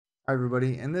Hi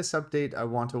everybody, in this update I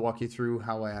want to walk you through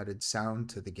how I added sound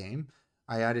to the game.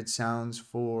 I added sounds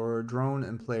for drone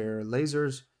and player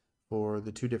lasers for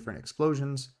the two different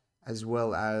explosions, as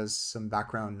well as some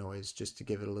background noise just to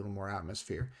give it a little more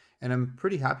atmosphere. And I'm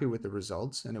pretty happy with the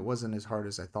results, and it wasn't as hard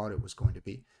as I thought it was going to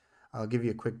be. I'll give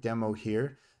you a quick demo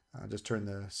here. I'll just turn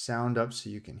the sound up so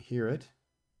you can hear it.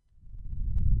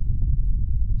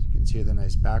 So you can hear the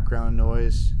nice background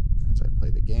noise as I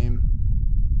play the game.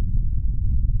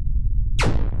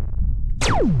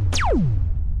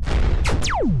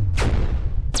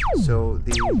 So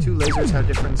the two lasers have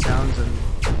different sounds, and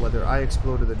whether I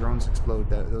explode or the drones explode,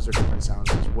 those are different sounds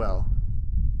as well.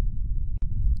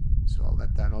 So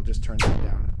I'll just turn that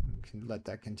down and let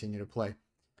that continue to play.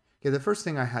 Okay, the first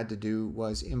thing I had to do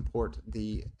was import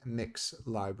the mix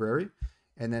library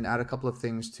and then add a couple of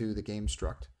things to the game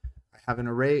struct. I have an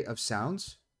array of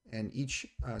sounds, and each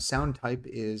sound type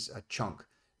is a chunk.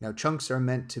 Now chunks are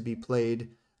meant to be played,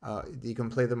 you can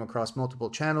play them across multiple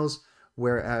channels,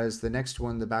 whereas the next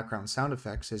one, the background sound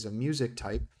effects, is a music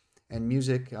type, and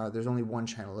music, there's only one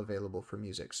channel available for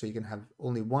music. So you can have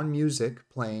only one music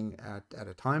playing at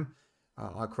a time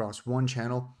across one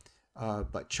channel,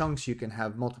 but chunks, you can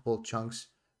have multiple chunks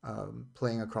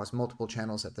playing across multiple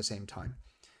channels at the same time.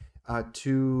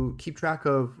 To keep track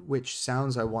of which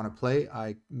sounds I want to play,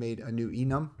 I made a new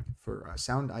enum for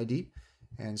sound ID.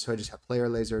 And so I just have player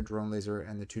laser, drone laser,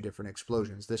 and the two different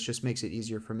explosions. This just makes it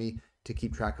easier for me to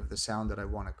keep track of the sound that I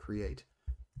want to create.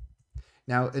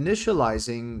 Now,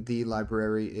 initializing the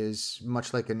library is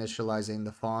much like initializing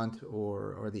the font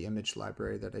or the image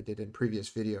library that I did in previous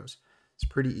videos. It's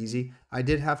pretty easy. I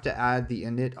did have to add the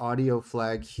init audio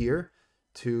flag here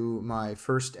to my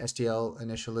first SDL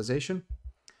initialization.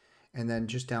 And then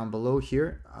just down below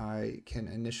here, I can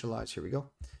initialize, here we go.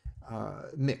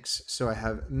 Mix. So I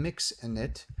have mix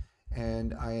init,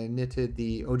 and I initted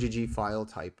the OGG file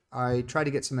type. I tried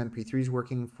to get some MP3s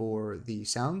working for the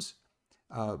sounds,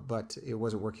 but it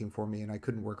wasn't working for me and I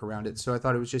couldn't work around it. So I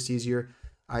thought it was just easier.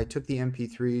 I took the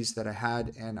MP3s that I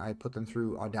had and I put them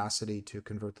through Audacity to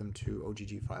convert them to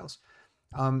OGG files.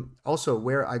 Also,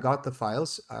 where I got the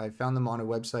files, I found them on a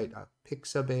website,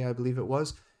 Pixabay, I believe it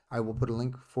was. I will put a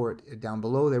link for it down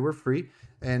below. They were free,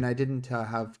 and I didn't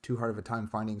have too hard of a time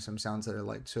finding some sounds that I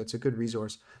liked. So it's a good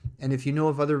resource. And if you know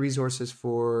of other resources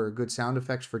for good sound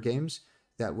effects for games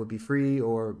that would be free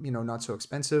or, not so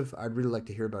expensive, I'd really like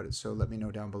to hear about it. So let me know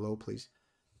down below, please.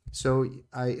 So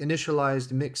I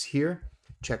initialized mix here,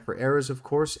 check for errors, of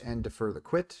course, and defer the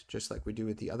quit, just like we do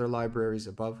with the other libraries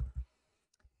above.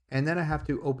 And then I have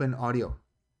to open audio.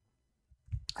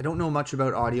 I don't know much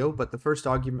about audio, but the first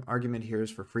argument here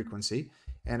is for frequency,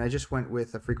 and I just went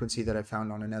with a frequency that I found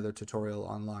on another tutorial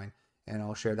online, and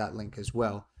I'll share that link as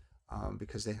well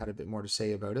because they had a bit more to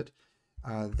say about it.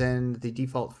 Then the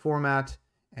default format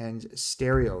and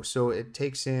stereo, so it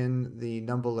takes in the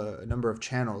number of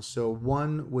channels. So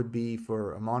 1 would be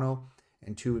for a mono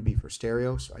and 2 would be for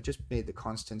stereo. So I just made the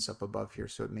constants up above here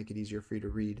so it'd make it easier for you to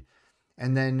read.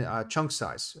 And then chunk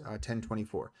size,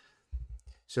 1024.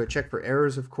 So check for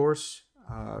errors, of course,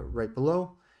 right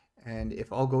below. And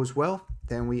if all goes well,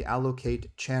 then we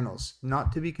allocate channels.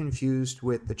 Not to be confused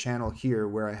with the channel here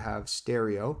where I have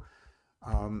stereo.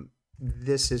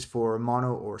 This is for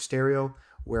mono or stereo,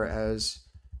 whereas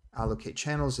allocate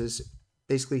channels is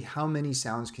basically how many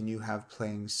sounds can you have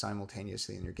playing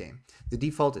simultaneously in your game. The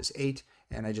default is 8,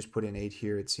 and I just put in 8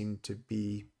 here. It seemed to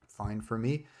be fine for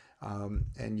me.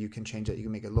 And you can change it. You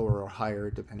can make it lower or higher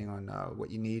depending on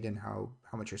what you need and how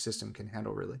much your system can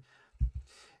handle, really.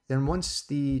 Then once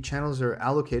the channels are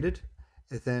allocated,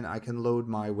 then I can load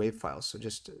my WAV files. So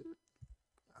just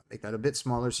make that a bit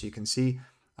smaller so you can see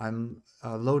I'm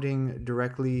loading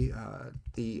directly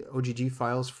the OGG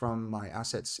files from my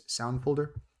assets sound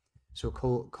folder. So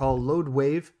call load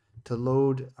WAV to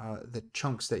load the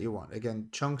chunks that you want. Again,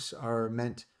 chunks are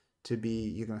meant to be,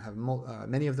 you can have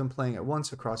many of them playing at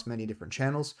once across many different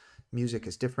channels. Music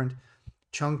is different.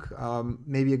 Chunk,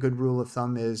 maybe a good rule of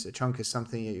thumb is a chunk is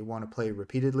something that you want to play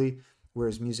repeatedly,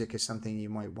 whereas music is something you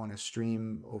might want to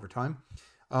stream over time.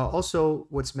 Also,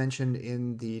 what's mentioned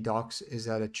in the docs is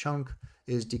that a chunk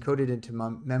is decoded into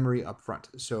memory up front.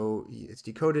 So it's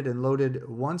decoded and loaded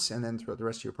once, and then throughout the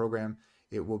rest of your program,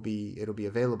 it'll be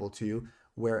available to you.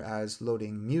 Whereas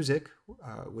loading music,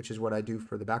 which is what I do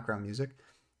for the background music,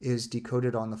 is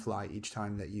decoded on the fly each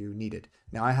time that you need it.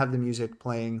 Now I have the music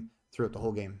playing throughout the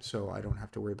whole game, so I don't have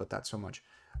to worry about that so much.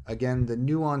 Again, the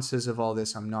nuances of all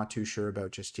this I'm not too sure about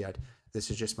just yet.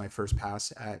 This is just my first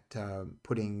pass at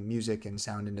putting music and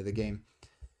sound into the game.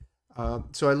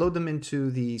 So I load them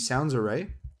into the sounds array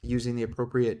using the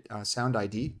appropriate sound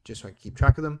ID, just so I can keep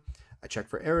track of them. I check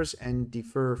for errors, and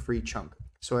defer free chunk.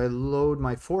 So I load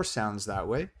my 4 sounds that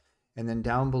way. And then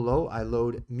down below, I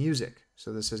load music.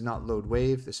 So this is not load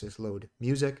wave, this is load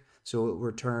music. So it will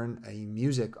return a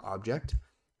music object,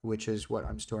 which is what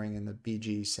I'm storing in the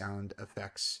BG sound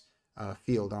effects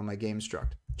field on my game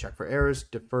struct. Check for errors,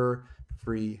 defer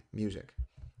free music.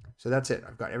 So that's it.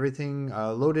 I've got everything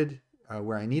loaded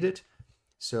where I need it.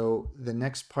 So the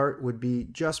next part would be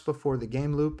just before the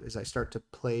game loop as I start to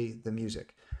play the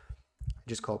music. I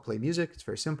just call play music. It's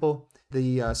very simple.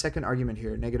 The second argument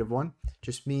here, -1,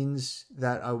 just means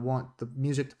that I want the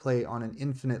music to play on an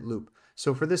infinite loop.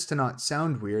 So for this to not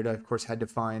sound weird, I of course had to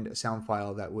find a sound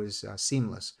file that was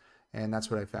seamless. And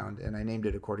that's what I found, and I named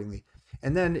it accordingly.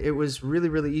 And then it was really,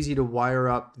 really easy to wire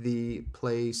up the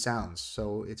play sounds.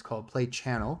 So it's called play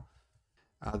channel.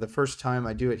 The first time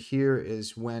I do it here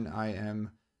is when I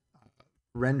am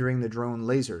rendering the drone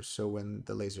lasers. So when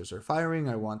the lasers are firing,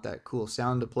 I want that cool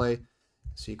sound to play.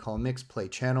 So you call mix play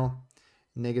channel.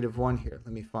 -1 here.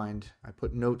 Let me find, I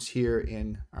put notes here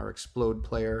in our explode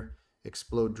player,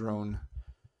 explode drone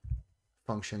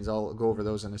functions. I'll go over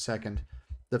those in a second.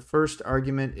 The first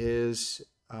argument is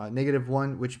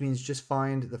 -1, which means just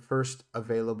find the first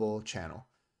available channel.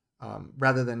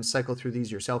 Rather than cycle through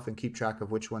these yourself and keep track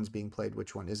of which one's being played,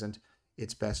 which one isn't,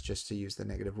 it's best just to use the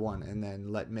 -1 and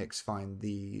then let mix find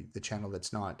the channel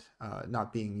that's not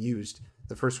being used,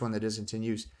 the first one that isn't in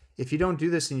use. If you don't do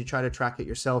this and you try to track it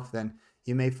yourself, then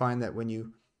you may find that when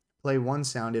you play one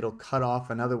sound, it'll cut off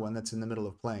another one that's in the middle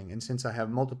of playing. And since I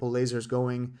have multiple lasers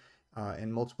going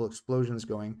and multiple explosions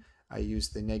going, I use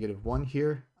the -1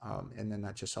 here, and then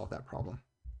that just solved that problem.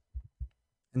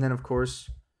 And then, of course,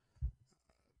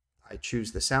 I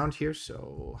choose the sound here.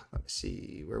 So let me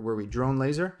see, where were we? Drone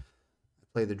laser. I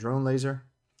play the drone laser.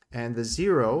 And the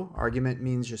 0 argument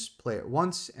means just play it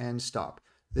once and stop.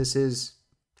 This is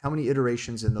how many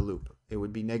iterations in the loop. It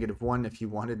would be -1 if you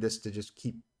wanted this to just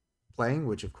keep playing,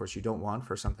 which of course you don't want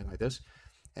for something like this,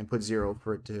 and put 0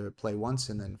 for it to play once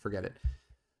and then forget it.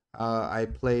 I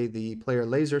play the player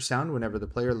laser sound whenever the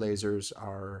player lasers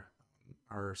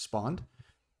are spawned.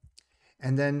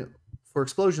 And then for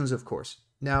explosions, of course.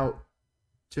 Now,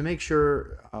 to make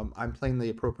sure I'm playing the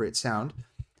appropriate sound,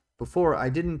 before I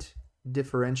didn't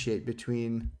differentiate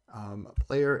between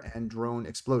player and drone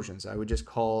explosions. I would just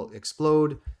call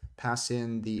explode, pass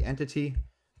in the entity,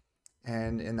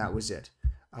 and that was it.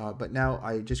 But now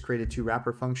I just created 2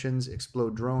 wrapper functions,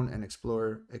 explode drone and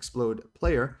explode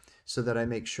player, so that I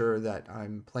make sure that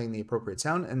I'm playing the appropriate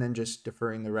sound and then just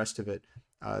deferring the rest of it,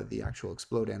 the actual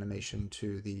explode animation,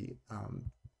 to the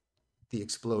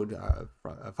explode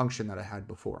function that I had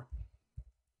before.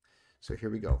 So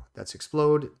here we go. That's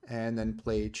explode and then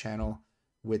play channel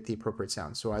with the appropriate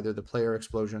sound. So either the player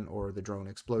explosion or the drone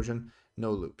explosion,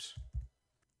 no loops.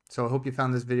 So I hope you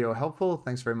found this video helpful.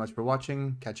 Thanks very much for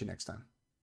watching. Catch you next time.